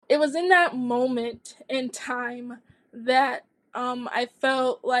it was in that moment in time that I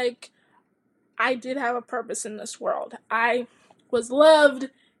felt like I did have a purpose in this world. I was loved,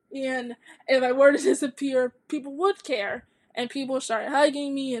 and if I were to disappear, people would care, and people started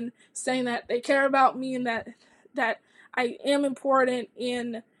hugging me and saying that they care about me and that I am important.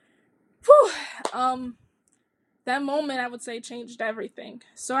 And whew, that moment, I would say, changed everything.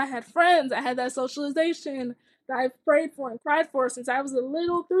 So I had friends, I had that socialization that I've prayed for and cried for since I was a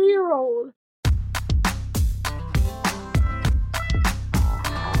little 3-year-old.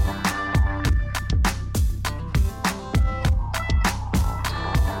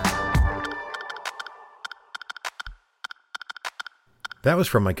 That was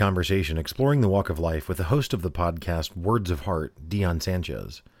from my conversation exploring the walk of life with the host of the podcast Words of Heart, Dionne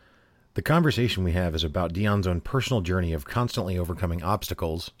Sanchez. The conversation we have is about Dionne's own personal journey of constantly overcoming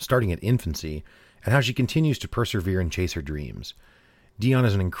obstacles, starting at infancy, and how she continues to persevere and chase her dreams. Dionne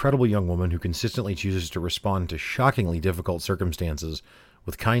is an incredible young woman who consistently chooses to respond to shockingly difficult circumstances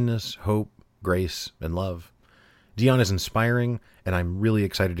with kindness, hope, grace, and love. Dionne is inspiring, and I'm really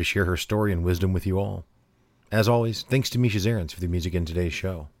excited to share her story and wisdom with you all. As always, thanks to Misha Zarens for the music in today's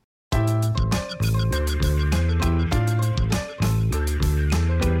show.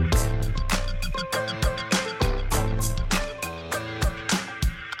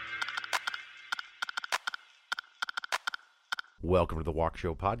 Welcome to the Walk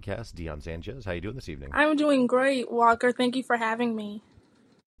Show podcast. Dionne Sanchez, how you doing this evening? I'm doing great, Walker. Thank you for having me.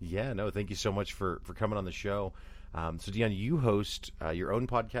 Yeah, no, thank you so much for coming on the show. So, Dionne, you host your own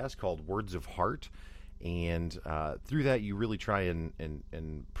podcast called Words of Heart, and through that, you really try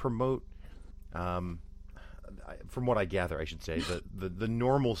and promote, from what I gather, I should say, the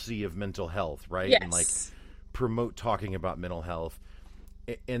normalcy of mental health, right? Yes. And like promote talking about mental health.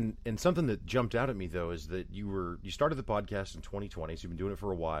 And something that jumped out at me though is that you started the podcast in 2020, so you've been doing it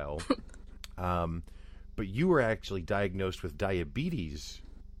for a while. But you were actually diagnosed with diabetes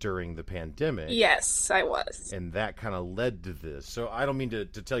during the pandemic. Yes, I was. And that kind of led to this. So I don't mean to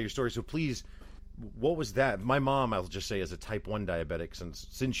tell your story. So please, what was that? My mom, I'll just say, is a type 1 diabetic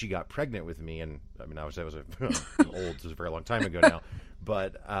since she got pregnant with me. And I mean, I was old. This was a very long time ago now.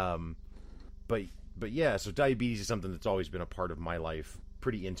 But yeah, so diabetes is something that's always been a part of my life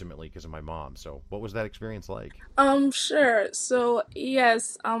pretty intimately because of my mom. So what was that experience like? Sure. So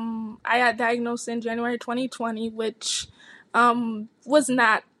yes, I got diagnosed in January 2020, which was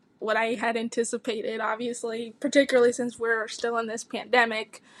not what I had anticipated, obviously, particularly since we're still in this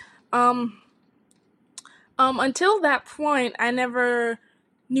pandemic. Until that point, I never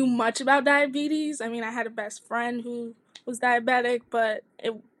knew much about diabetes. I mean, I had a best friend who was diabetic, but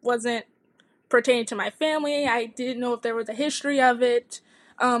it wasn't pertaining to my family. I didn't know if there was a history of it.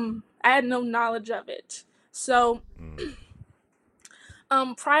 I had no knowledge of it. So,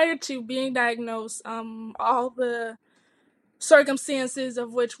 prior to being diagnosed, all the circumstances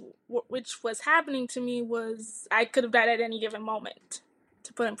of which was happening to me was I could have died at any given moment,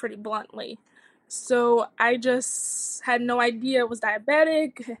 to put it pretty bluntly. So I just had no idea I was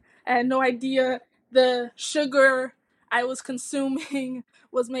diabetic. I had no idea the sugar I was consuming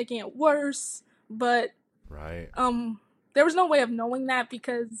was making it worse. But right. There was no way of knowing that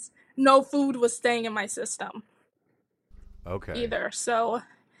because no food was staying in my system. Okay. Either. So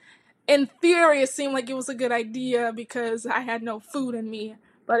in theory, it seemed like it was a good idea because I had no food in me,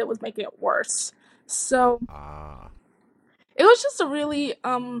 but it was making it worse. So it was just a really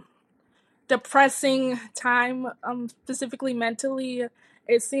depressing time, specifically mentally.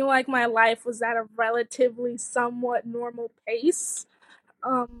 It seemed like my life was at a relatively somewhat normal pace.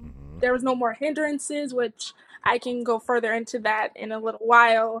 There was no more hindrances, which I can go further into that in a little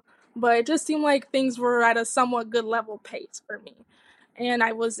while, but it just seemed like things were at a somewhat good level pace for me. And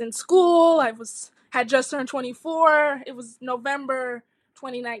I was in school, had just turned 24, it was November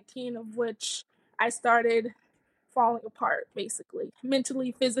 2019, of which I started falling apart, basically,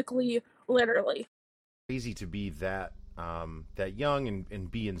 mentally, physically, literally. Crazy to be that young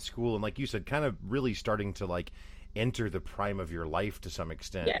and be in school, and like you said, kind of really starting to like enter the prime of your life to some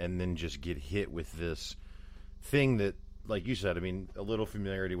extent, Yeah. And then just get hit with this thing that, like you said, I mean, a little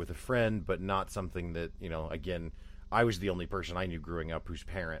familiarity with a friend, but not something that, again, I was the only person I knew growing up whose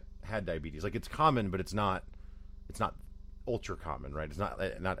parent had diabetes. Like, it's common, but it's not ultra common, right? It's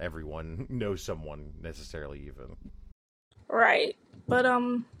not everyone knows someone necessarily even. Right. But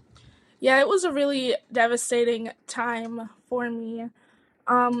yeah, it was a really devastating time for me.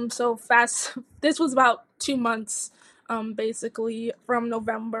 This was about 2 months, basically, from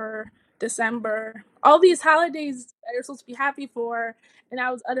November, December, all these holidays that you're supposed to be happy for, and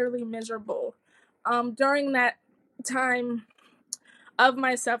I was utterly miserable. During that time, of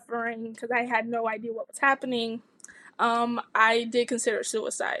my suffering, because I had no idea what was happening, I did consider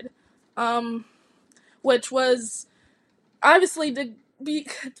suicide, which was obviously to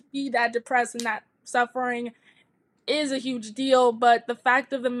be that depressed and that suffering is a huge deal, but the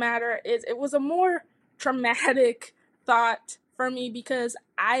fact of the matter is it was a more traumatic thought for me because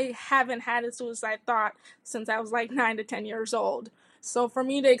I haven't had a suicide thought since I was like 9 to 10 years old. So for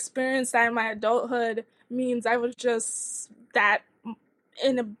me to experience that in my adulthood means I was just that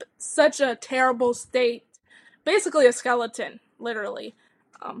in such a terrible state, basically a skeleton, literally.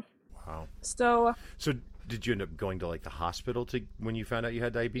 Wow. So did you end up going to like the hospital when you found out you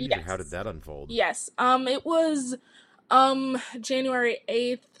had diabetes, yes. or how did that unfold? Yes. It was January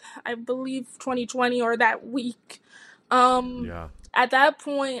 8th, I believe, 2020, or that week. Yeah. At that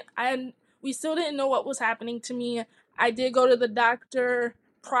point, we still didn't know what was happening to me. I did go to the doctor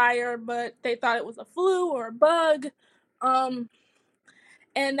prior, but they thought it was a flu or a bug.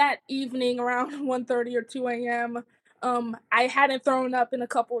 And that evening around 1:30 or 2 a.m., I hadn't thrown up in a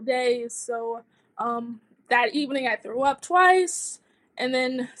couple of days, so that evening I threw up twice, and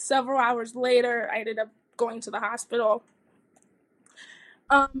then several hours later I ended up going to the hospital.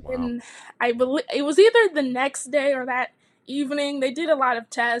 Wow. And I believe it was either the next day or that evening. They did a lot of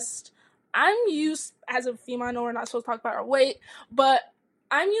tests. I'm used, as a female, I know we're not supposed to talk about our weight, but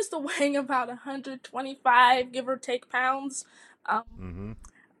I'm used to weighing about 125, give or take, pounds.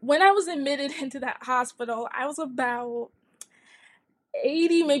 When I was admitted into that hospital, I was about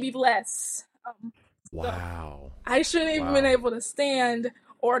 80, maybe less. Wow. So I shouldn't even been able to stand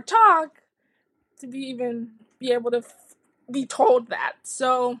or talk to be able to be told that.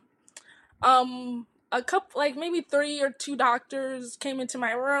 So, a couple, like maybe 3 or 2 doctors came into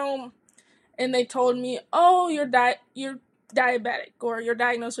my room and they told me, "Oh, you're diabetic, or you're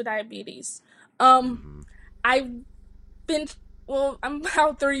diagnosed with diabetes." I've been, well, I'm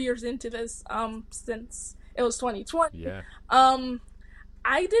about 3 years into this, since it was 2020. Yeah.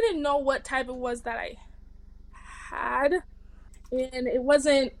 I didn't know what type it was that I had, and it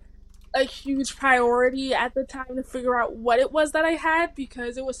wasn't a huge priority at the time to figure out what it was that I had,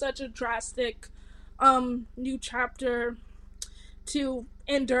 because it was such a drastic new chapter to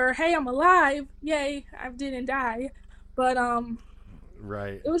endure. Hey, I'm alive, yay, I didn't die. But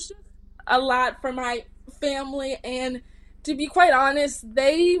right. it was just a lot for my family, and to be quite honest,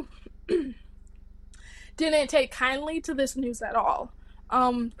 they didn't take kindly to this news at all.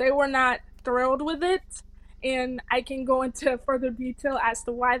 They were not thrilled with it, and I can go into further detail as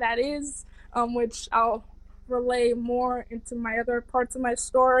to why that is, which I'll relay more into my other parts of my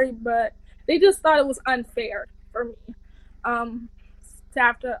story, but they just thought it was unfair for me to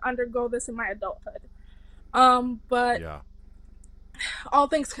have to undergo this in my adulthood. But yeah. all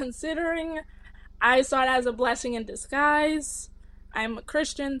things considering, I saw it as a blessing in disguise. I'm a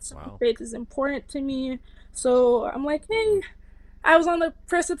Christian, so faith is important to me. So I'm like, hey, I was on the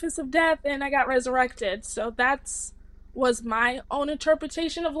precipice of death and I got resurrected. So that's was my own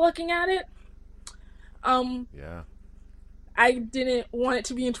interpretation of looking at it. Yeah. I didn't want it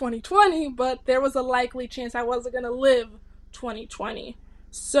to be in 2020, but there was a likely chance I wasn't going to live 2020.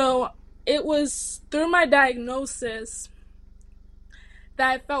 So it was through my diagnosis that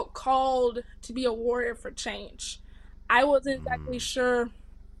I felt called to be a warrior for change. I wasn't exactly sure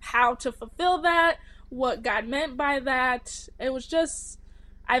how to fulfill that, what God meant by that. It was just,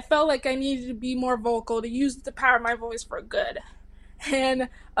 I felt like I needed to be more vocal, to use the power of my voice for good. And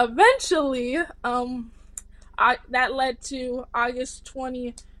eventually, that led to August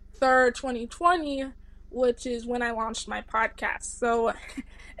 23rd, 2020, which is when I launched my podcast. So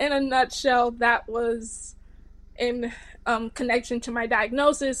in a nutshell, that was in connection to my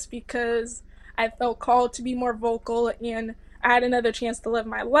diagnosis, because I felt called to be more vocal and I had another chance to live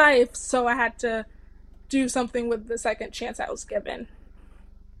my life, so I had to do something with the second chance I was given.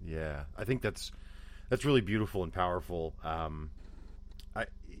 Yeah, I think that's really beautiful and powerful.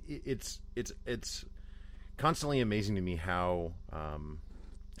 It's constantly amazing to me how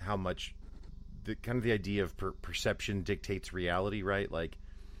much the idea of perception dictates reality, right? Like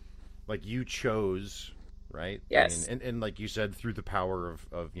you chose, right? Yes. And like you said, through the power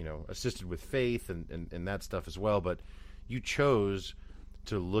of assisted with faith and that stuff as well, but you chose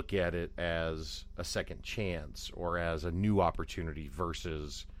to look at it as a second chance or as a new opportunity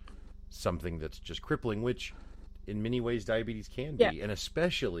versus something that's just crippling, which in many ways diabetes can be. Yeah. And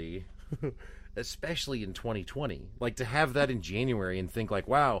especially in 2020, like to have that in January and think like,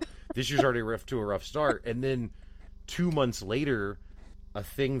 wow, this year's already off to a rough start. And then 2 months later, a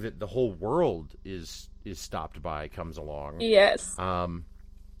thing that the whole world is stopped by comes along. Yes. And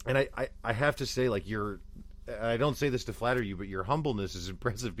I have to say, like, I don't say this to flatter you, but your humbleness is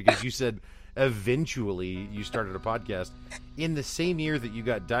impressive because you said eventually you started a podcast in the same year that you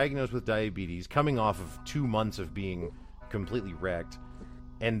got diagnosed with diabetes, coming off of 2 months of being completely wrecked,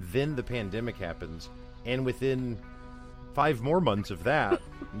 and then the pandemic happens, and within 5 more months of that,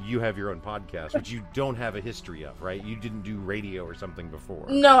 you have your own podcast, which you don't have a history of, right? You didn't do radio or something before.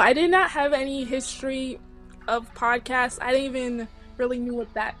 No, I did not have any history of podcasts. I didn't even really knew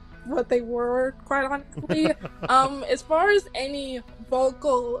what they were, quite honestly. As far as any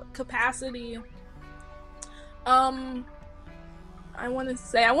vocal capacity, I want to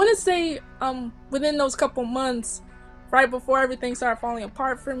say within those couple months, right before everything started falling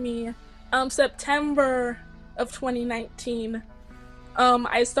apart for me, September of 2019,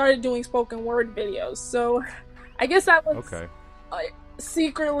 I started doing spoken word videos. So I guess that was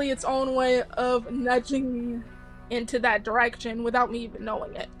secretly its own way of nudging me into that direction without me even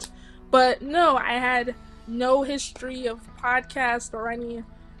knowing it. But no, I had no history of podcast or any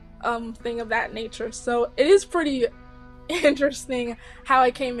thing of that nature. So it is pretty interesting how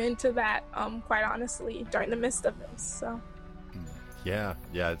I came into that, quite honestly, during the midst of this. So yeah,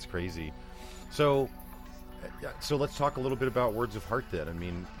 it's crazy. So let's talk a little bit about Words of Heart then. I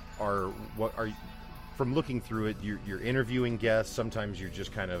mean, from looking through it, you're interviewing guests. Sometimes you're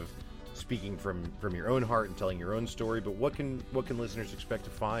just kind of speaking from your own heart and telling your own story. But what can listeners expect to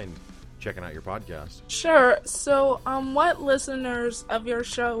find checking out your podcast? Sure. So what listeners of your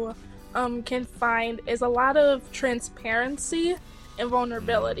show can find is a lot of transparency and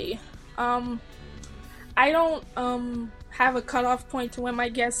vulnerability. I don't have a cutoff point to when my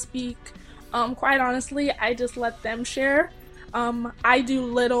guests speak. Quite honestly, I just let them share. I do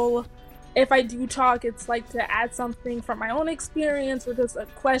little. If I do talk, it's like to add something from my own experience or just a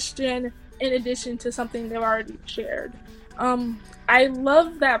question in addition to something they've already shared. I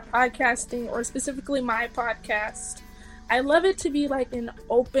love that podcasting, or specifically my podcast, I love it to be like an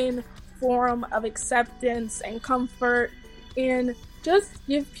open forum of acceptance and comfort, and just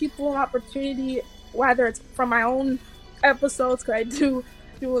give people an opportunity, whether it's from my own episodes, because I do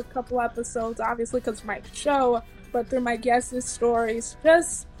a couple episodes, obviously, because of my show, but through my guests' stories,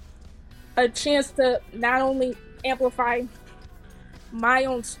 just a chance to not only amplify my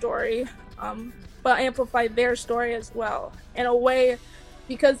own story, but amplify their story as well, in a way,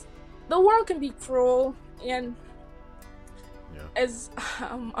 because the world can be cruel, and as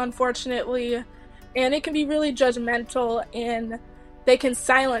unfortunately, and it can be really judgmental, and they can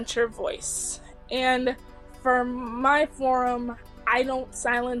silence your voice. And for my forum, I don't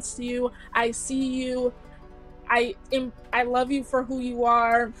silence you. I see you. I love you for who you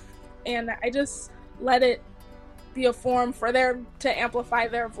are, and I just let it be a forum for them to amplify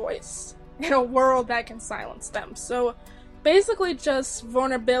their voice in a world that can silence them. So basically just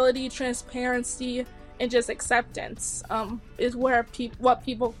vulnerability, transparency, and just acceptance is where what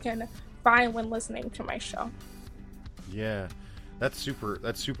people can find when listening to my show. Yeah, that's super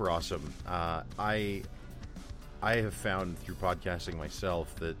awesome. I have found through podcasting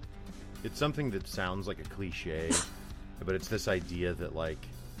myself that it's something that sounds like a cliche, but it's this idea that, like,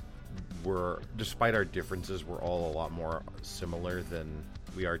 despite our differences, we're all a lot more similar than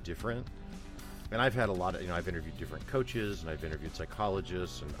we are different. And I've had a lot of, I've interviewed different coaches, and I've interviewed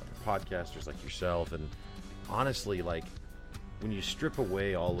psychologists and other podcasters like yourself. And honestly, like, when you strip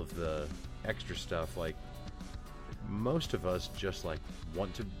away all of the extra stuff, like, most of us just, like,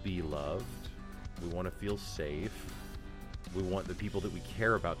 want to be loved. We want to feel safe. We want the people that we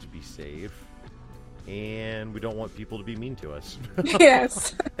care about to be safe. And we don't want people to be mean to us.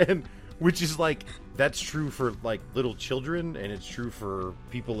 Yes. And which is, like, that's true for, like, little children, and it's true for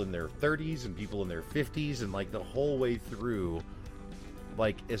people in their 30s and people in their 50s, and, like, the whole way through,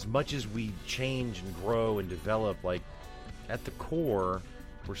 like, as much as we change and grow and develop, like, at the core,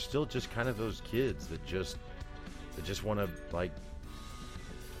 we're still just kind of those kids that just want to, like,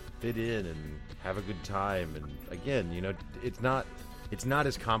 fit in and have a good time. And again, it's not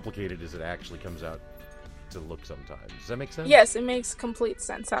as complicated as it actually comes out to look sometimes. Does that make sense? Yes, it makes complete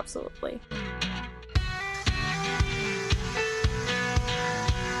sense. Absolutely.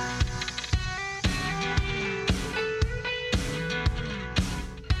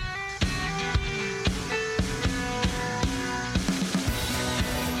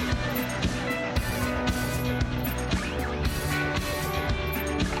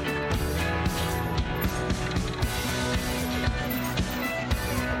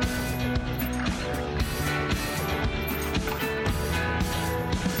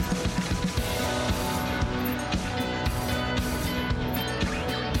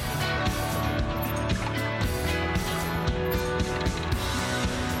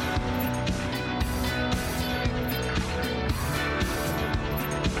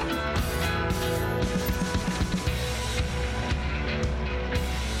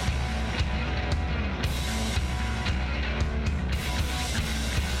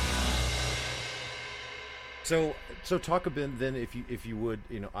 So talk a bit then, if you would,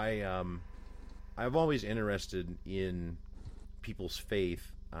 I'm always interested in people's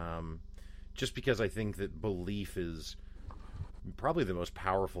faith, just because I think that belief is probably the most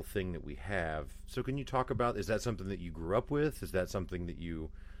powerful thing that we have. So can you talk about, is that something that you grew up with? Is that something that you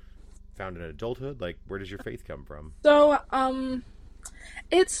found in adulthood? Like, where does your faith come from? So,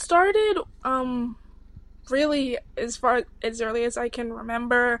 it started, really as far as early as I can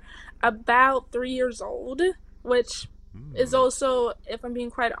remember, about 3 years old, which is Mm, also, if I'm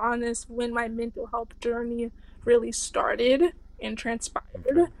being quite honest, when my mental health journey really started and okay.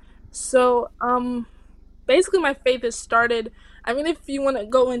 transpired. So, basically, my faith has started. I mean, if you want to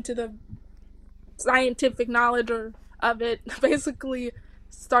go into the scientific knowledge or of it, basically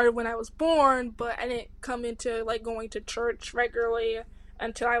started when I was born, but I didn't come into like going to church regularly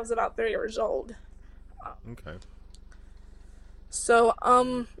until I was about 3 years old. Okay. So,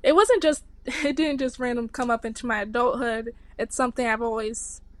 it wasn't just it didn't just random come up into my adulthood. It's something I've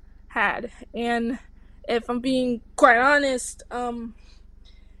always had, and if I'm being quite honest,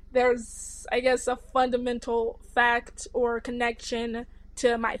 there's I guess a fundamental fact or connection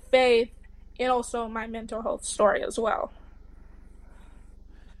to my faith and also my mental health story as well.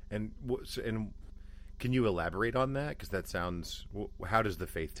 And can you elaborate on that? Because that sounds. How does the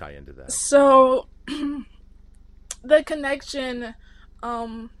faith tie into that? So the connection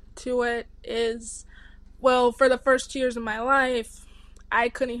to it is, well, for the first 2 years of my life, I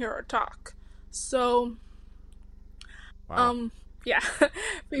couldn't hear her talk. So Wow. um yeah.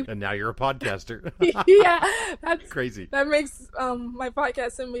 And now you're a podcaster. Yeah, that's Crazy. that makes my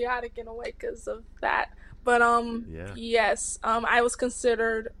podcast symbiotic in a way because of that. But Yeah. yes, I was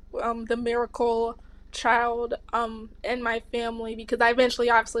considered the miracle child in my family because I eventually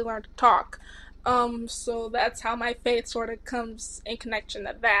obviously learned to talk. So that's how my faith sort of comes in connection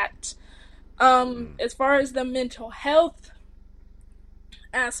to that. Mm, As far as the mental health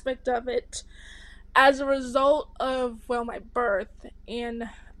aspect of it, as a result of, well, my birth, and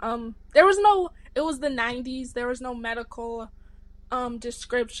there was no, it was the 90s, there was no medical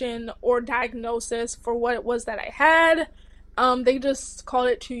description or diagnosis for what it was that I had. They just called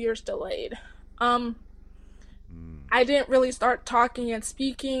it 2 years delayed. um mm, I didn't really start talking and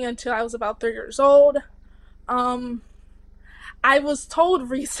speaking until I was about 3 years old. um I was told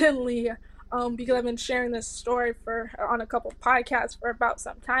recently, because I've been sharing this story for on a couple podcasts for about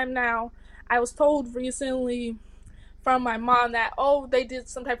some time now. I was told recently from my mom that, oh, they did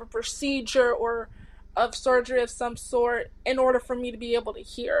some type of procedure or of surgery of some sort in order for me to be able to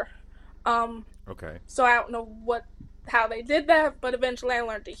hear. Um, okay. so I don't know how they did that, but eventually I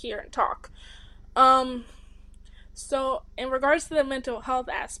learned to hear and talk. Um, so in regards to the mental health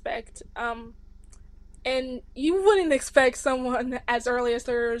aspect, and you wouldn't expect someone as early as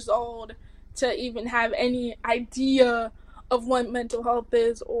 3 years old to even have any idea of what mental health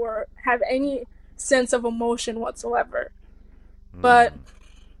is or have any sense of emotion whatsoever. But Mm,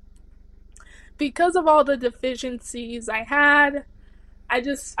 because of all the deficiencies I had, I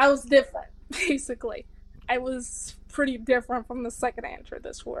was different, basically. I was pretty different from the second I entered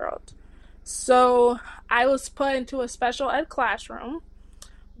this world. So I was put into a special ed classroom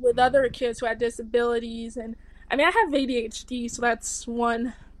with other mm, kids who had disabilities, and I mean I have ADHD, so that's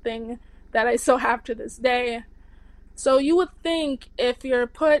one thing that I still have to this day. So you would think if you're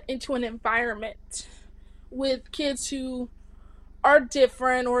put into an environment with kids who are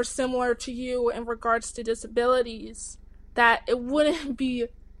different or similar to you in regards to disabilities, that it wouldn't be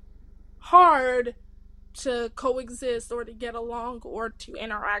hard to coexist or to get along or to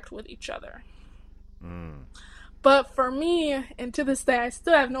interact with each other. mm, But for me, and to this day, I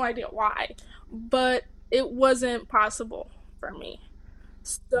still have no idea why, but it wasn't possible for me.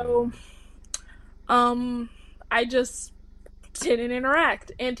 So, mm. um, I just didn't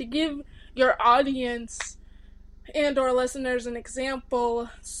interact. And to give your audience and or listeners an example,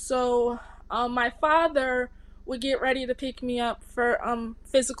 so my father would get ready to pick me up for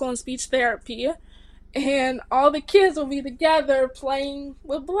physical and speech therapy, and all the kids would be together playing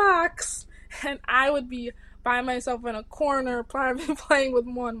with blocks, and I would be by myself in a corner playing with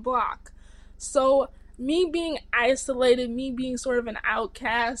one block. So me being isolated, me being sort of an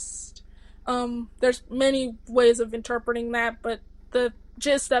outcast, there's many ways of interpreting that, but the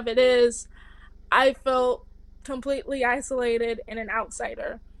gist of it is I felt completely isolated and an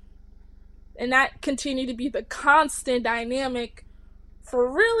outsider. And that continued to be the constant dynamic for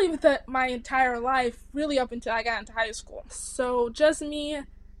really my entire life, really up until I got into high school. So just me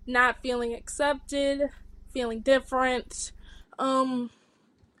not feeling accepted, feeling different. Um,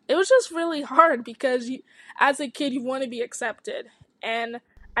 it was just really hard because as a kid, you want to be accepted. And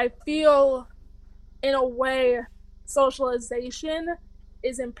I feel in a way, socialization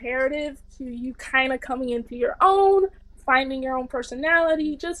is imperative to you kind of coming into your own, finding your own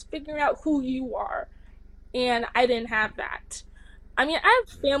personality, just figuring out who you are. And I didn't have that. I mean, I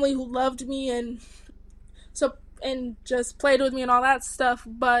have Yeah. family who loved me so and just played with me and all that stuff,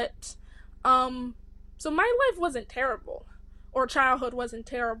 but um so my life wasn't terrible or childhood wasn't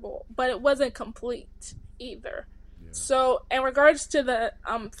terrible, but it wasn't complete either. Yeah. So in regards to the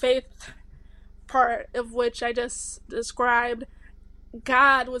faith part of which I just described,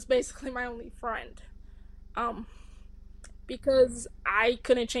 God was basically my only friend. Um because I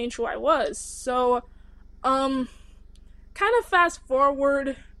couldn't change who I was. So um kind of fast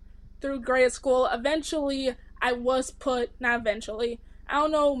forward through grade school, eventually I was put, not eventually, I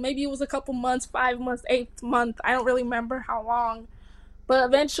don't know, maybe it was a couple months, 5 months, 8th month, I don't really remember how long, but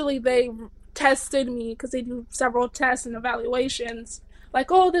eventually they tested me because they do several tests and evaluations.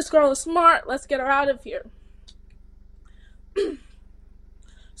 Like, oh, this girl is smart, let's get her out of here.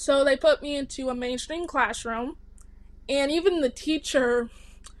 So they put me into a mainstream classroom, and even the teacher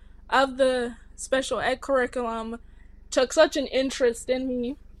of the special ed curriculum took such an interest in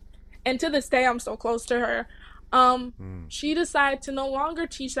me, and to this day I'm so close to her. She decided to no longer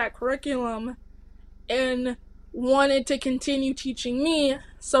teach that curriculum and wanted to continue teaching me,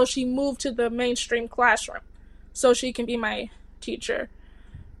 so she moved to the mainstream classroom so she can be my teacher.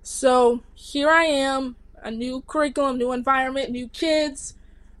 So here I am, a new curriculum, new environment, new kids,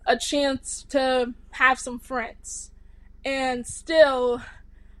 a chance to have some friends. And still,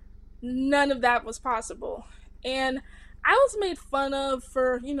 none of that was possible. And I was made fun of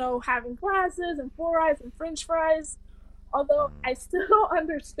for, having glasses and four eyes and french fries. Although I still don't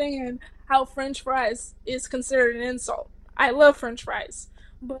understand how french fries is considered an insult. I love french fries.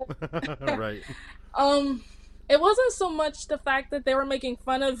 But Right. um it wasn't so much the fact that they were making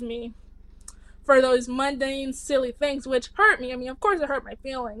fun of me for those mundane, silly things, which hurt me. I mean, of course it hurt my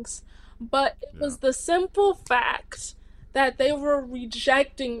feelings. But it Yeah. was the simple fact that they were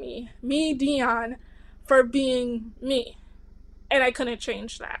rejecting me, Dionne, for being me. And I couldn't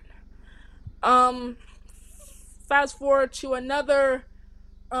change that. Um, Fast forward to another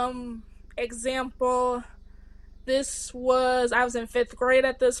example. I was in 5th grade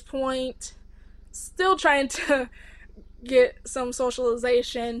at this point, still trying to get some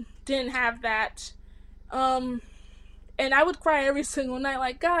socialization, didn't have that. Um, and I would cry every single night,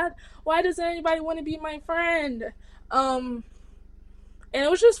 like, God, why doesn't anybody want to be my friend? Um, and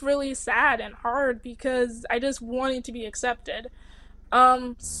it was just really sad and hard because I just wanted to be accepted.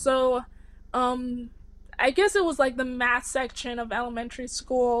 So, um, I guess it was like the math section of elementary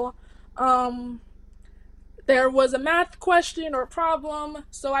school. Um, there was a math question or problem,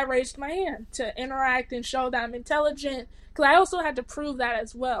 so I raised my hand to interact and show that I'm intelligent. Because I also had to prove that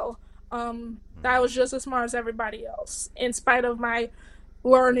as well. That I was just as smart as everybody else, in spite of my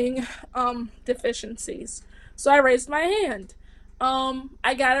learning deficiencies. So I raised my hand.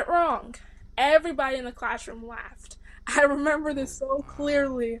 I got it wrong. Everybody in the classroom laughed. I remember this so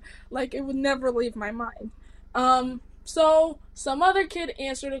clearly, like it would never leave my mind. So some other kid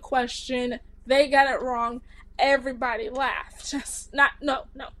answered a question, they got it wrong, everybody laughed. Not, no,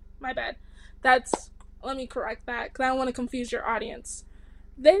 no, my bad. That's, let me correct that, because I don't want to confuse your audience.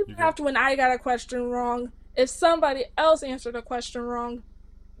 They laughed when I got a question wrong. If somebody else answered a question wrong,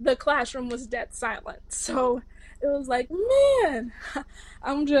 the classroom was dead silent. So it was like, man,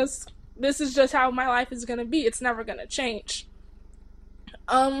 this is just how my life is going to be. It's never going to change.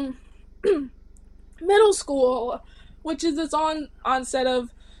 Um, Middle school, which is its onset of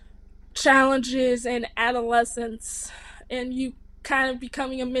challenges and adolescence, and you kind of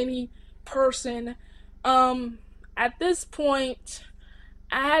becoming a mini person. At this point,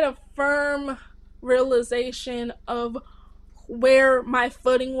 I had a firm realization of where my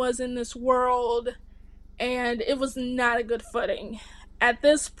footing was in this world, and it was not a good footing. At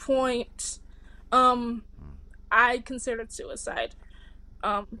this point, I considered suicide.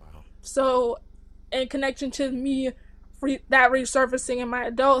 Wow. So, in connection to me that resurfacing in my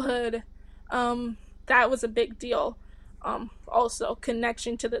adulthood, that was a big deal. Also,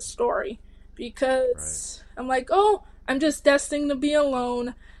 connection to this story Right. because I'm like, oh, I'm just destined to be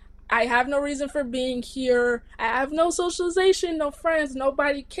alone. I have no reason for being here. I have no socialization, no friends,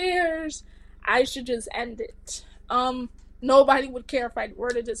 nobody cares. I should just end it. Nobody would care if I were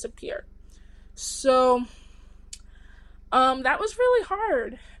to disappear. So, that was really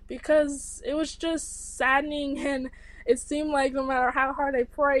hard because it was just saddening, and it seemed like no matter how hard I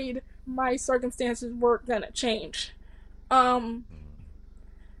prayed, my circumstances weren't gonna change. Um,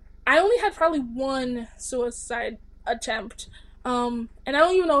 I only had probably one suicide attempt, And I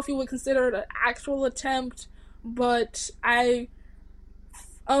don't even know if you would consider it an actual attempt, but I,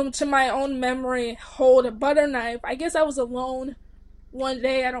 to my own memory, hold a butter knife. I guess I was alone one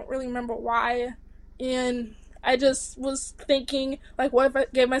day. I don't really remember why. And I just was thinking, like, what if I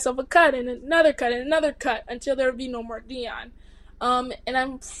gave myself a cut and another cut and another cut until there would be no more Dionne? And I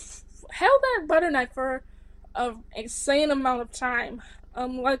held that butter knife for an insane amount of time.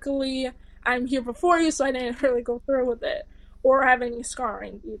 Luckily, I'm here before you, so I didn't really go through with it or have any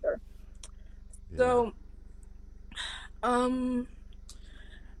scarring either. Yeah. So, um,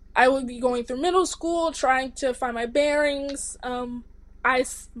 I would be going through middle school trying to find my bearings. I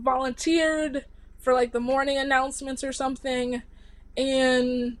volunteered for like the morning announcements or something,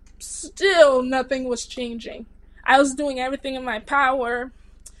 and still nothing was changing. I was doing everything in my power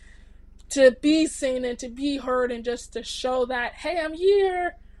to be seen and to be heard and just to show that, hey, I'm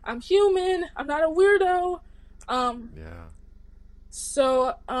here, I'm human, I'm not a weirdo. Yeah.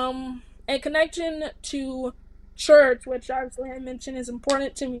 In connection to church, which obviously I mentioned is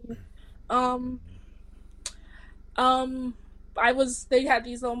important to me, um, um, they had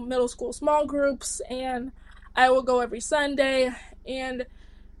these little middle school small groups, and I would go every Sunday. And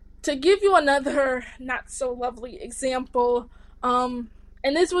to give you another not so lovely example, and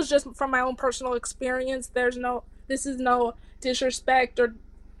this was just from my own personal experience. This is no disrespect or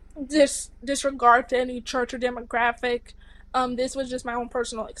disregard to any church or demographic. This was just my own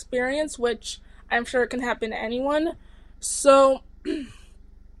personal experience, which I'm sure can happen to anyone. So, in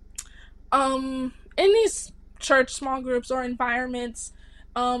these church small groups or environments,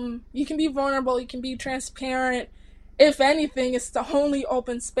 you can be vulnerable, you can be transparent. If anything, it's the only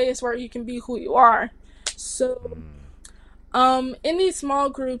open space where you can be who you are. So, in these small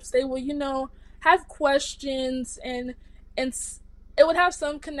groups, they will, have questions, and it would have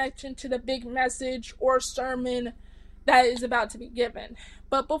some connection to the big message or sermon that is about to be given.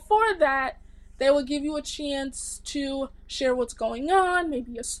 But before that, they will give you a chance to share what's going on,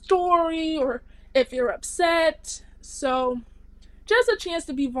 maybe a story, or if you're upset. So, just a chance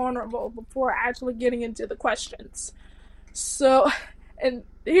to be vulnerable before actually getting into the questions. So, and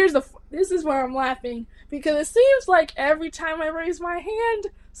this is where I'm laughing, because it seems like every time I raise my hand,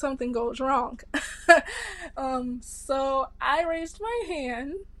 something goes wrong. So I raised my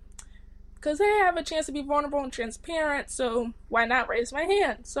hand because I have a chance to be vulnerable and transparent, so why not raise my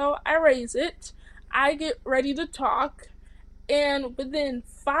hand? So I raise it, I get ready to talk, and within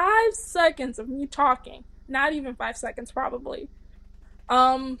 5 seconds of me talking, not even 5 seconds probably,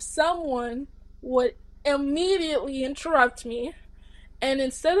 someone would immediately interrupt me, and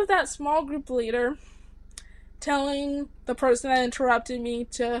instead of that small group leader telling the person that interrupted me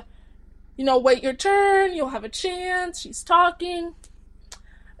to, wait your turn, you'll have a chance, she's talking,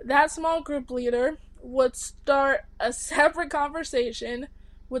 that small group leader would start a separate conversation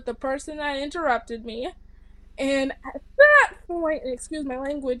with the person that interrupted me. And at that point, and excuse my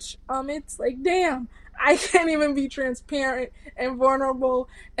language, it's like, damn, I can't even be transparent and vulnerable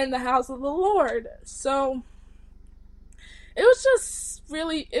in the house of the Lord. So it was just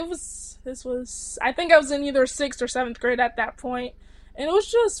really, I think I was in either 6th or 7th grade at that point, and it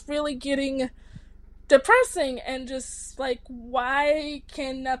was just really getting depressing and just like, why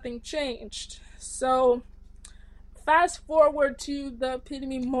can nothing change? So fast forward to the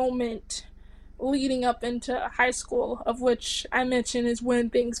epitome moment leading up into high school, of which I mentioned is when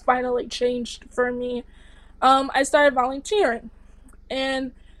things finally changed for me. I started volunteering,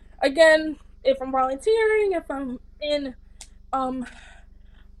 and again, if I'm volunteering, if I'm in um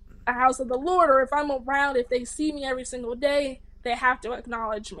a house of the Lord, or if I'm around, if they see me every single day, they have to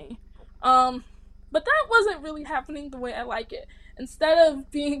acknowledge me. But that wasn't really happening the way I like it. Instead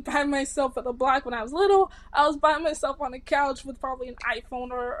of being by myself at the block when I was little, I was by myself on a couch with probably an iPhone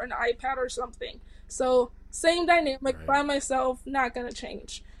or an iPad or something. So same dynamic, right. By myself, not gonna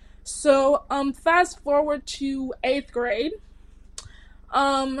change. So fast forward to 8th grade,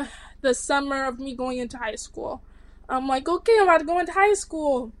 the summer of me going into high school. I'm like, okay, I'm about to go into high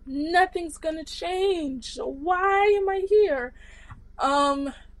school. Nothing's gonna change. So why am I here?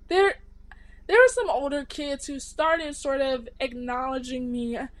 There were some older kids who started sort of acknowledging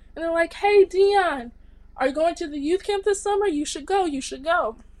me, and they're like, hey, Dionne, are you going to the youth camp this summer? You should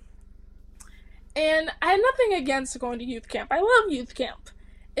go. And I had nothing against going to youth camp. I love youth camp.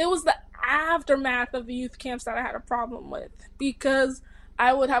 It was the aftermath of the youth camps that I had a problem with, because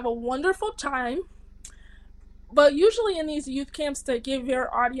I would have a wonderful time, but usually in these youth camps, to give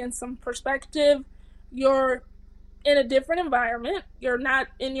your audience some perspective, you're in a different environment. You're not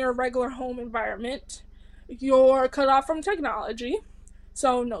in your regular home environment. You're cut off from technology.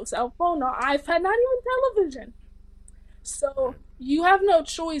 So no cell phone, no iPad, not even television. So you have no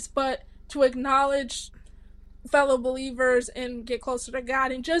choice but to acknowledge fellow believers and get closer to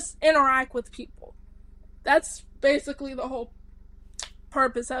God and just interact with people. That's basically the whole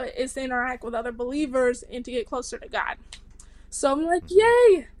purpose of it, is to interact with other believers and to get closer to God. So I'm like,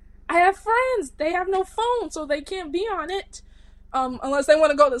 Mm-hmm. yay! I have friends. They have no phone, so they can't be on it. Unless they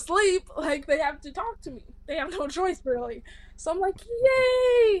want to go to sleep, like they have to talk to me. They have no choice really. So I'm like,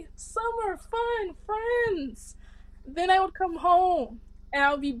 yay! Summer fun, friends. Then I would come home and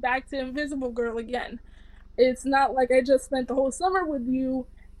I would be back to Invisible Girl again. It's not like I just spent the whole summer with you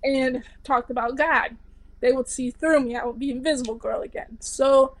and talked about God. They would see through me. I would be Invisible Girl again.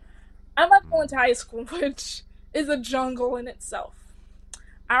 So I'm not going to high school, which is a jungle in itself.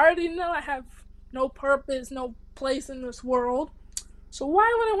 I already know I have no purpose, no place in this world. So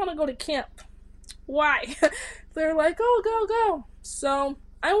why would I want to go to camp? Why? They're like, oh, go, go. So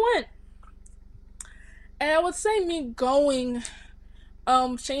I went. And I would say me going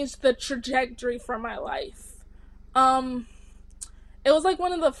changed the trajectory for my life. Um it was like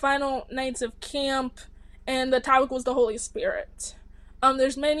one of the final nights of camp, and the topic was the Holy Spirit.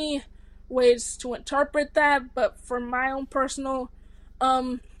 There's many ways to interpret that, but from my own personal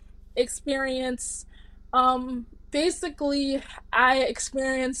um experience, basically I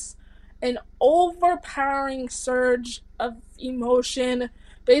experienced an overpowering surge of emotion,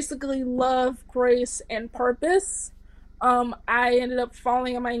 basically love, grace, and purpose. I ended up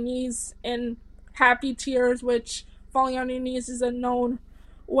falling on my knees in happy tears, which falling on your knees is a known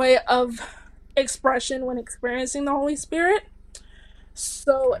way of expression when experiencing the Holy Spirit.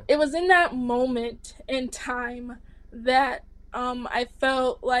 So Okay. it was in that moment in time that I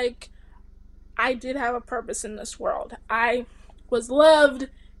felt like I did have a purpose in this world. I was loved,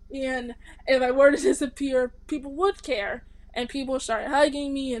 and if I were to disappear, people would care, and people started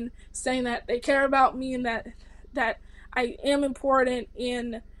hugging me and saying that they care about me and that I am important.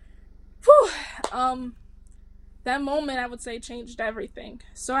 And whew, um, that moment I would say changed everything.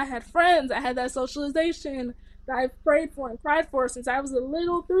 So I had friends, I had that socialization that I prayed for and cried for since I was a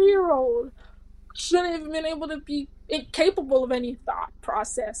little 3 year old. Shouldn't have been able to be incapable of any thought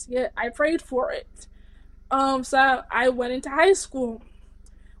process, yet I prayed for it. So I went into high school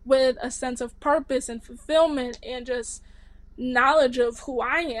with a sense of purpose and fulfillment and just knowledge of who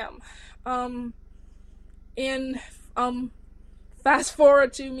I am. Um, and fast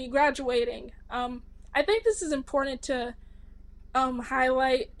forward to me graduating. I think this is important to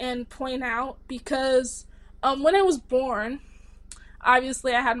highlight and point out because when I was born,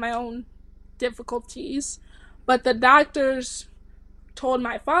 obviously I had my own difficulties, but the doctors told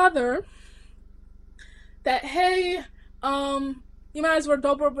my father that, hey, you might as well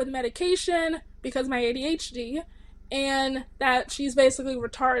dope her with medication because of my ADHD, and that she's basically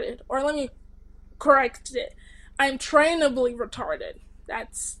retarded. Or let me correct it. I'm trainably retarded.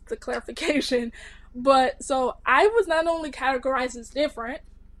 That's the clarification. But so I was not only categorized as different,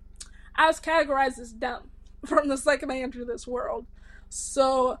 I was categorized as dumb from the second I entered this world.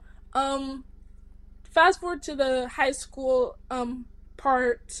 So, fast forward to the high school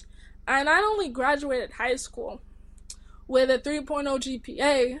part, I not only graduated high school with a 3.0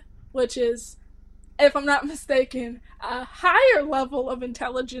 GPA, which is, if I'm not mistaken, a higher level of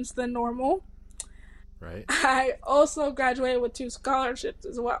intelligence than normal. Right. I also graduated with 2 scholarships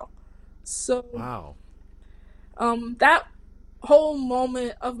as well. So, Wow. that whole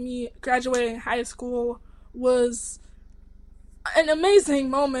moment of me graduating high school was an amazing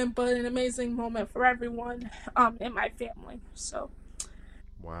moment, but an amazing moment for everyone in my family. So,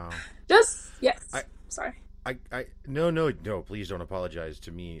 Wow. just I yes, sorry. no, no, no, please don't apologize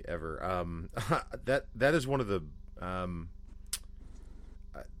to me ever. That is um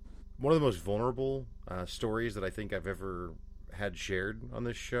one of the most vulnerable stories that I think I've ever had shared on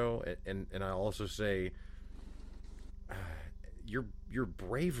this show, and I'll also say your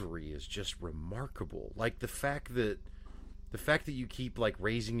bravery is just remarkable. Like the fact that you keep like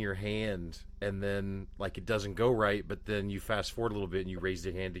raising your hand and then like it doesn't go right, but then you fast forward a little bit and you raise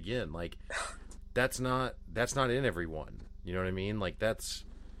your hand again. Like that's not in everyone. You know what I mean? Like that's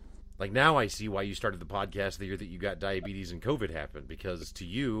like now I see why you started the podcast the year that you got diabetes and COVID happened, because to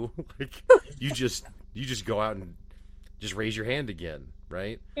you like you just go out and just raise your hand again,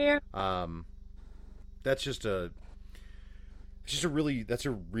 right? Yeah. Um, that's just a it's just a really that's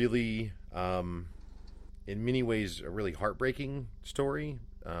a really in many ways a really heartbreaking story.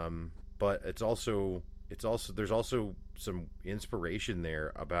 But it's also there's also some inspiration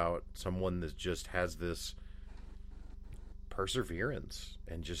there about someone that just has this perseverance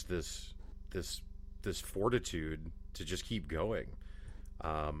and just this fortitude to just keep going.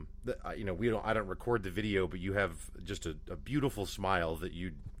 I don't record the video, but you have just a beautiful smile that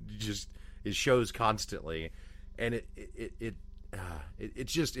you just it shows constantly, and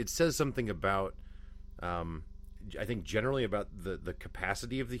it says something about I think generally about the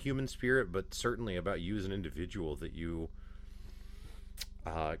capacity of the human spirit, but certainly about you as an individual, that you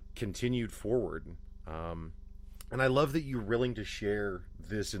continued forward. And I love that you're willing to share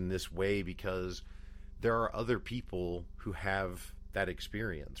this in this way, because there are other people who have that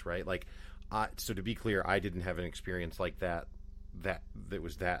experience, right? Like, so to be clear, I didn't have an experience like that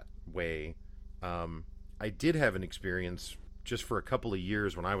was that way. I did have an experience just for a couple of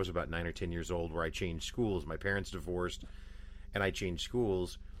years when I was about 9 or 10 years old, where I changed schools. My parents divorced, and I changed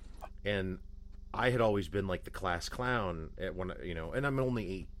schools, and I had always been like the class clown at one, and I'm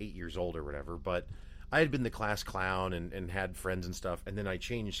only 8 years old or whatever, but I had been the class clown and had friends and stuff. And then I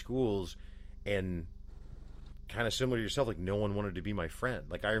changed schools, and kind of similar to yourself, like no one wanted to be my friend.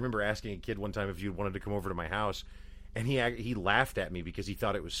 Like, I remember asking a kid one time if you wanted to come over to my house, and he laughed at me because he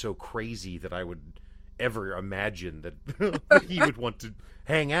thought it was so crazy that I would ever imagine that he would want to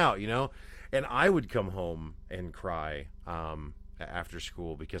hang out, and I would come home and cry after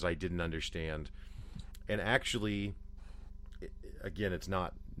school because I didn't understand. And actually, again, it's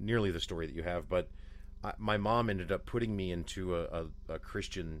not nearly the story that you have, but my mom ended up putting me into a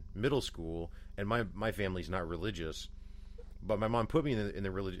Christian middle school, and my family's not religious, but my mom put me in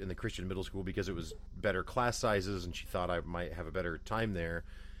the Christian middle school because it was better class sizes, and she thought I might have a better time there.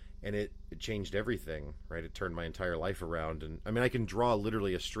 And it changed everything, right? It turned my entire life around. And I mean, I can draw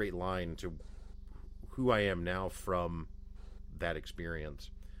literally a straight line to who I am now from that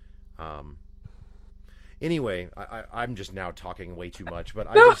experience. Anyway, I'm just now talking way too much,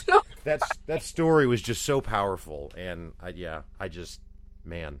 but No. that story was just so powerful. And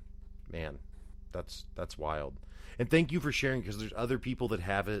man, that's wild. And thank you for sharing, because there's other people that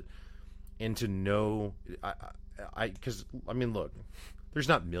have it, and to know, because look, there's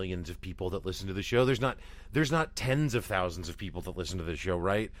not millions of people that listen to the show. There's not tens of thousands of people that listen to the show,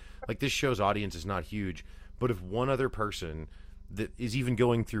 right? Like, this show's audience is not huge. But if one other person that is even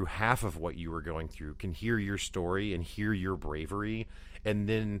going through half of what you were going through can hear your story and hear your bravery, and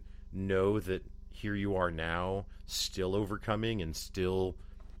then know that here you are now, still overcoming and still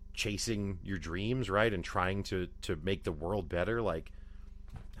chasing your dreams, right? And trying to make the world better. Like,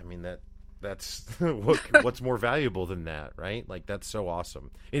 I mean, that's what's more valuable than that, right? Like, that's so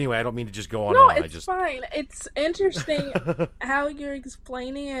awesome. Anyway, I don't mean to just go on No, and on. it's fine. It's interesting how you're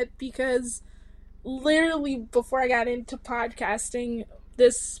explaining it, because literally before I got into podcasting,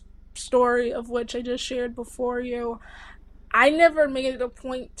 this story of which I just shared before you, I never made it a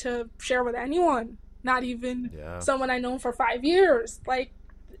point to share with anyone, not even someone I known for 5 years. Like,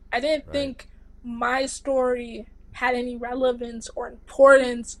 I didn't think my story had any relevance or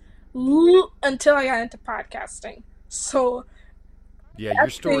importance until I got into podcasting. So your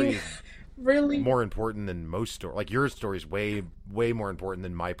story is really more important than most stories. Like, your story is way more important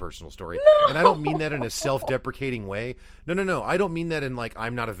than my personal story. No! And I don't mean that in a self-deprecating way. No. I don't mean that in, like,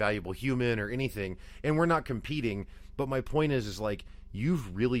 I'm not a valuable human or anything, and we're not competing. But my point is like,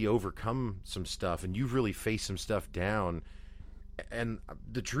 you've really overcome some stuff, and you've really faced some stuff down. And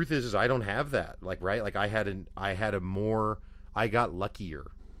the truth is I don't have that. Like, right? Like, I got luckier.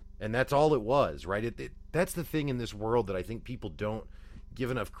 And that's all it was, right? That's the thing in this world that I think people don't give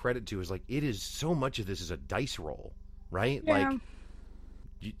enough credit to, is like, it is so much of this is a dice roll, right? Yeah. Like,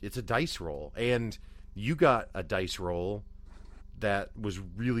 it's a dice roll, and you got a dice roll that was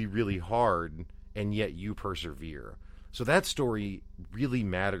really, really hard, and yet you persevere. So that story really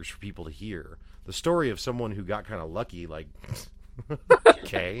matters for people to hear. The story of someone who got kind of lucky, like,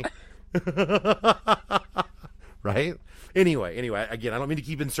 okay. Right? Anyway, again, I don't mean to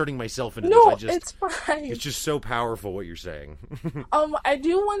keep inserting myself into this. It's fine. It's just so powerful what you're saying. I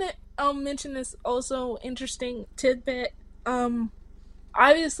do want to mention this also interesting tidbit.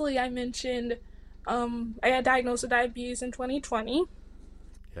 Obviously I mentioned I got diagnosed with diabetes in 2020.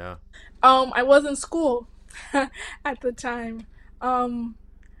 Yeah. I was in school at the time.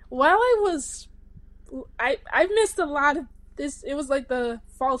 While I missed a lot of this. It was like the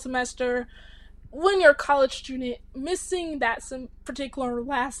fall semester. When you're a college student, missing that particular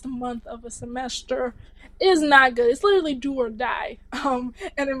last month of a semester is not good. It's literally do or die. And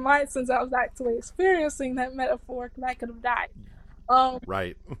in my sense, I was actually experiencing that metaphor, because I could have died.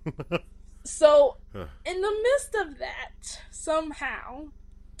 Right. So, in the midst of that, somehow,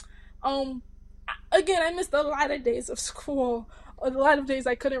 again, I missed a lot of days of school. A lot of days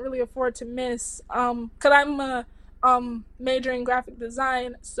I couldn't really afford to miss. Because I'm a majoring in graphic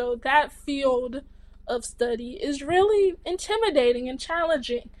design, so that field of study is really intimidating and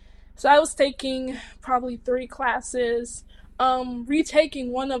challenging. So I was taking probably 3 classes,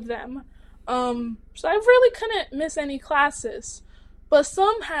 retaking one of them. So I really couldn't miss any classes. But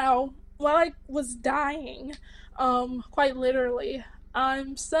somehow, while I was dying, quite literally, I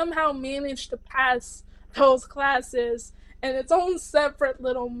somehow managed to pass those classes and its own separate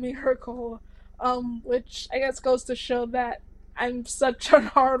little miracle, which I guess goes to show that I'm such a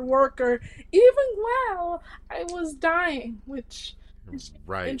hard worker, even while I was dying, which is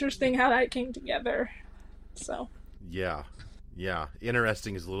Right. interesting how that came together. So, Yeah. Yeah.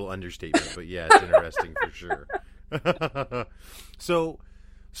 Interesting is a little understatement, but yeah, it's interesting for sure.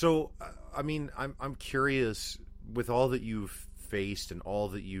 so, I mean, I'm curious, with all that you've faced and all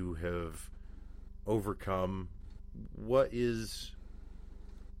that you have overcome, what do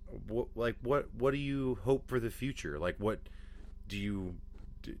you hope for the future? Like, what do you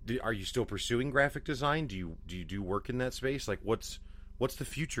are you still pursuing graphic design? Do you do work in that space? Like, what's the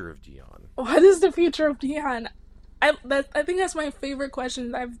future of Dionne? what is the future of Dionne? I think that's my favorite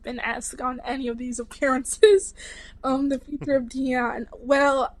question I've been asked on any of these appearances. The future of Dionne.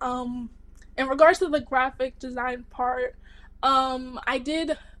 Well, in regards to the graphic design part, I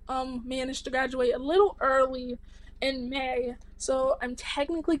did manage to graduate a little early in May, so I'm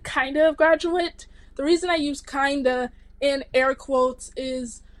technically kind of a graduate. The reason I use kinda in air quotes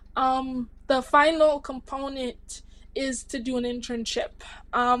is the final component is to do an internship,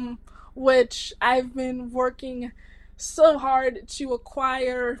 which I've been working so hard to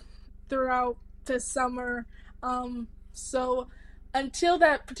acquire throughout the summer. So until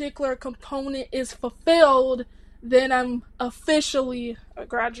that particular component is fulfilled, then I'm officially a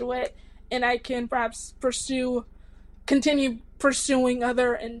graduate and I can perhaps continue pursuing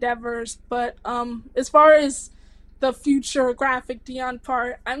other endeavors. But as far as the future graphic Dionne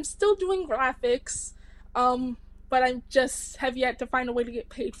part, I'm still doing graphics, but I just have yet to find a way to get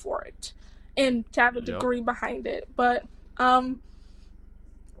paid for it and to have a degree behind it. But so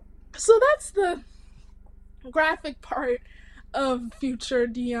that's the graphic part of future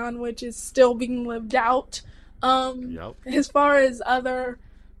Dionne, which is still being lived out. As far as other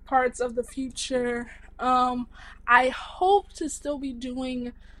parts of the future, I hope to still be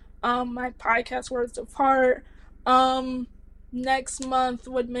doing my podcast Words of Heart. Next month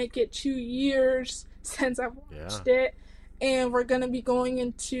would make it 2 years since I've watched it, and we're going to be going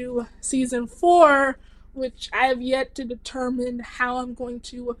into season 4, which I have yet to determine how I'm going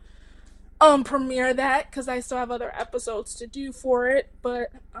to premiere that, because I still have other episodes to do for it.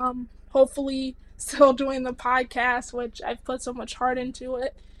 But hopefully still doing the podcast, which I've put so much heart into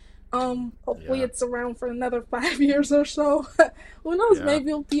it. Hopefully it's around for another 5 years or so. Who knows? Maybe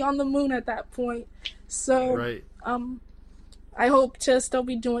we'll be on the moon at that point. So I hope to still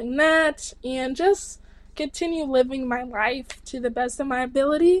be doing that and just continue living my life to the best of my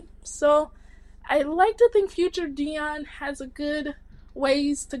ability. So I like to think future Dionne has a good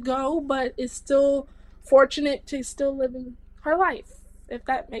ways to go, but is still fortunate to still living her life, if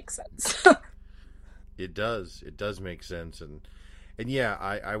that makes sense. It does make sense. And yeah,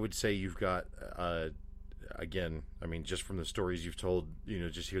 I would say you've got again, I mean, just from the stories you've told,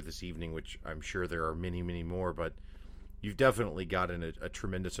 just here this evening, which I'm sure there are many, many more, but you've definitely gotten a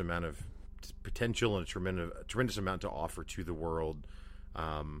tremendous amount of potential and a tremendous amount to offer to the world.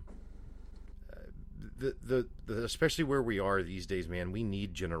 The especially where we are these days, man, we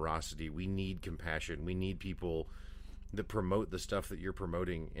need generosity, we need compassion, we need people that promote the stuff that you're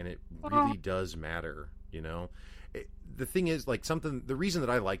promoting, and it really does matter. The thing is, like, the reason that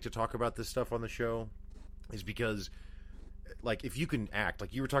I like to talk about this stuff on the show is because, like, if you can act,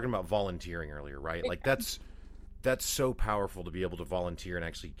 like you were talking about volunteering earlier, right? Like, that's so powerful to be able to volunteer and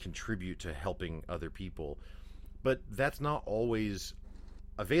actually contribute to helping other people. But that's not always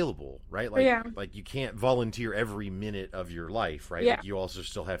available, right? Like you can't volunteer every minute of your life, right? Like, you also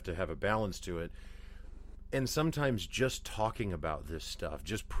still have to have a balance to it. And sometimes just talking about this stuff,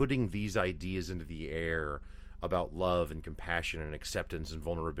 just putting these ideas into the air about love and compassion and acceptance and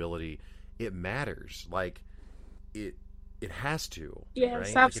vulnerability, it matters. Like, it has to,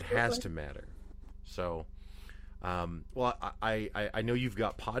 right? Like, it has to matter. So, well, I know you've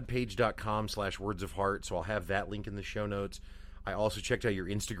got podpage.com/words of heart, so I'll have that link in the show notes. I also checked out your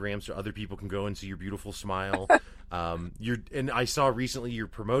Instagram so other people can go and see your beautiful smile. And I saw recently you're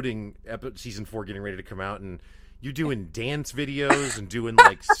promoting season 4 getting ready to come out, and you're doing dance videos and doing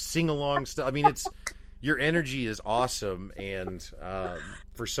like sing-along stuff. I mean, your energy is awesome, and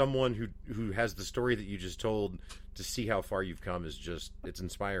for someone who has the story that you just told to see how far you've come is just, it's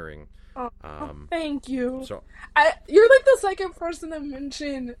inspiring. Oh, thank you. So You're like the second person to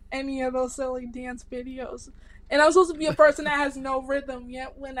mention any of those silly dance videos. And I'm supposed to be a person that has no rhythm,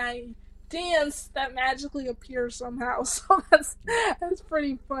 yet when I dance, that magically appears somehow. So that's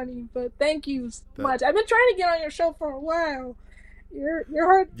pretty funny. But thank you so much. I've been trying to get on your show for a while. Your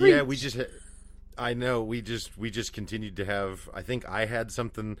heart reached. Yeah, I know we just continued to have. I think I had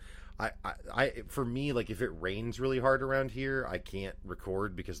something. I for me, like, if it rains really hard around here, I can't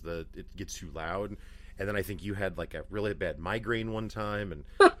record because it gets too loud. And then I think you had like a really bad migraine one time, and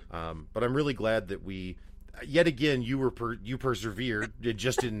but I'm really glad that we, yet again, you persevered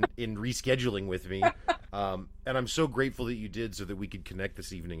just in rescheduling with me, and I'm so grateful that you did, so that we could connect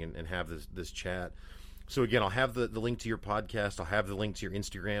this evening and have this chat. So again, I'll have the link to your podcast. I'll have the link to your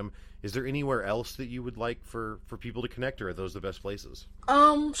Instagram. Is there anywhere else that you would like for people to connect, or are those the best places?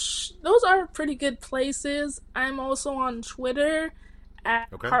 Those are pretty good places. I'm also on Twitter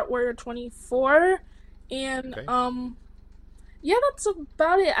at HeartWarrior24, and okay. Yeah, that's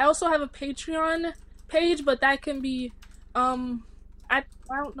about it. I also have a Patreon page, but that can be I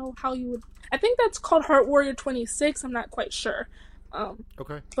don't know how you would. I think that's called HeartWarrior26. I'm not quite sure.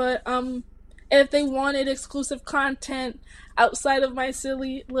 Okay. But if they wanted exclusive content outside of my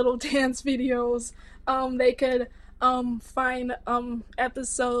silly little dance videos, they could find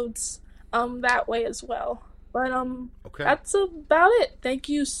episodes that way as well. But that's about it. Thank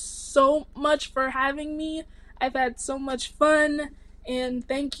you so much for having me. I've had so much fun, and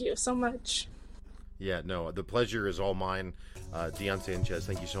thank you so much. Yeah, no, the pleasure is all mine. Dionne Sanchez,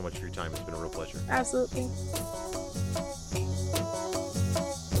 thank you so much for your time. It's been a real pleasure. Absolutely.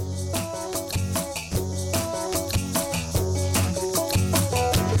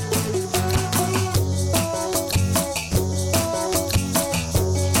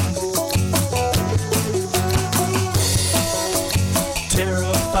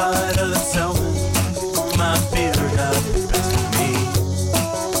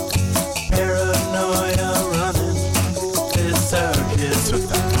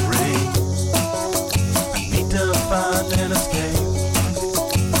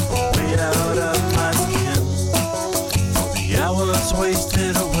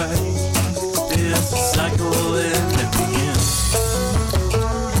 Wasted away. It's a cycle and it begins.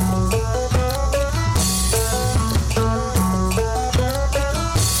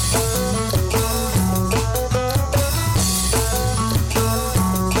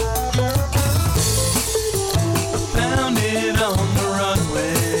 I found it on the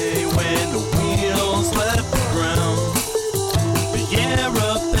runway when the wheels left the ground. The air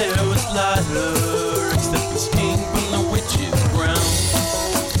up there was lighter, except the steam from the witch's ground.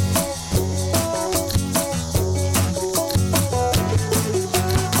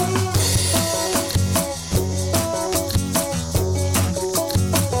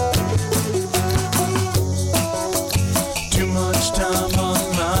 Time on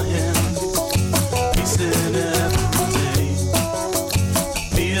my hands, piecing every day. The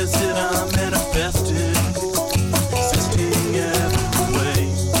fears that I manifested, existing every way.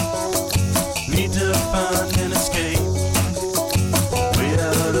 Need to find an escape, way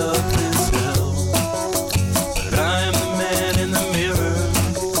out of this hell. But I am the man in the mirror,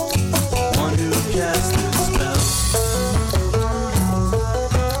 the one who casts this spell.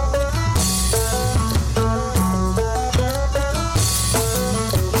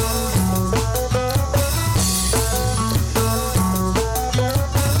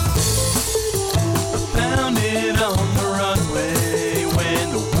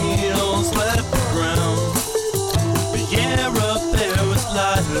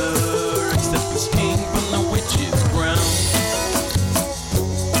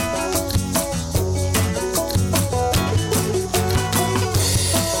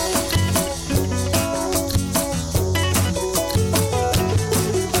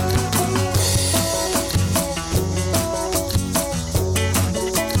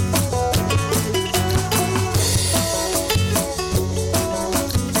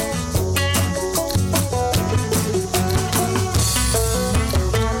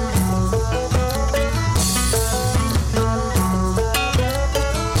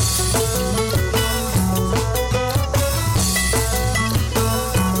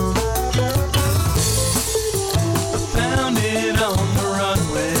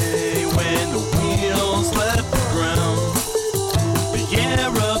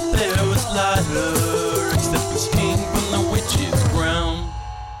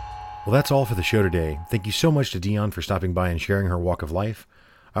 Well, that's all for the show today. Thank you so much to Dionne for stopping by and sharing her walk of life.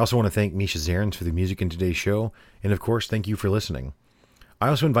 I also want to thank Misha Zarens for the music in today's show, and of course, thank you for listening. I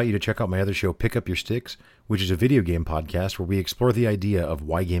also invite you to check out my other show, Pick Up Your Sticks, which is a video game podcast where we explore the idea of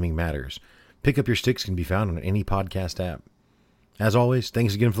why gaming matters. Pick Up Your Sticks can be found on any podcast app. As always,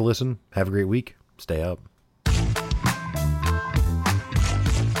 thanks again for the listen. Have a great week. Stay up.